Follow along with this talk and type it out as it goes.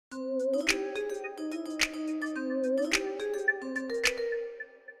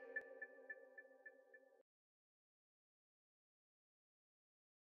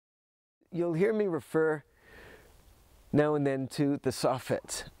you'll hear me refer now and then to the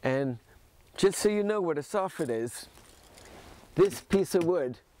soffit. And just so you know what a soffit is, this piece of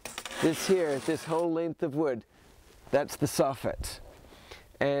wood, this whole length of wood, that's the soffit.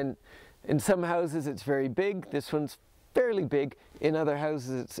 And in some houses it's very big. This one's fairly big. In other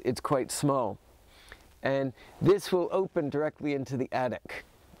houses it's quite small. And this will open directly into the attic.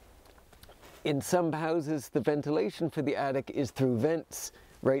 In some houses, the ventilation for the attic is through vents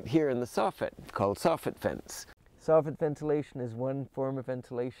right here in the soffit, called soffit vents. Soffit ventilation is one form of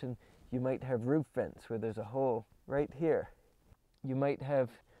ventilation. You might have roof vents where there's a hole right here. You might have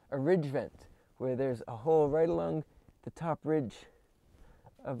a ridge vent where there's a hole right along the top ridge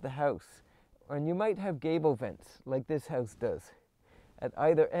of the house. And you might have gable vents like this house does. At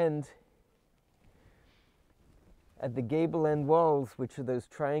either end, at the gable end walls, which are those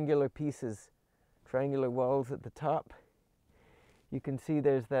triangular pieces, triangular walls at the top, you can see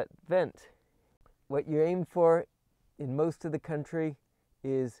there's that vent. What you aim for in most of the country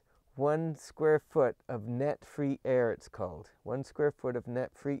is 1 square foot of net free air, it's called. 1 square foot of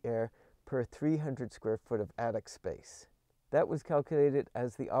net free air per 300 square foot of attic space. That was calculated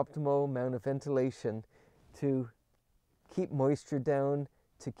as the optimal amount of ventilation to keep moisture down,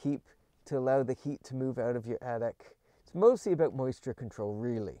 to allow the heat to move out of your attic. It's mostly about moisture control,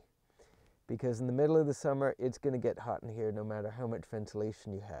 really, because in the middle of the summer it's going to get hot in here no matter how much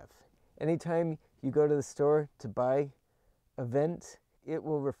ventilation you have. Anytime you go to the store to buy a vent, it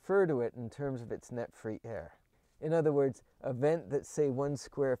will refer to it in terms of its net free air. In other words, a vent that's, say, 1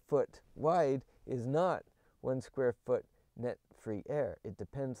 square foot wide is not 1 square foot net free air. It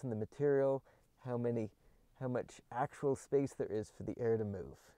depends on the material, how much actual space there is for the air to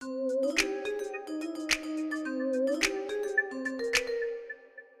move.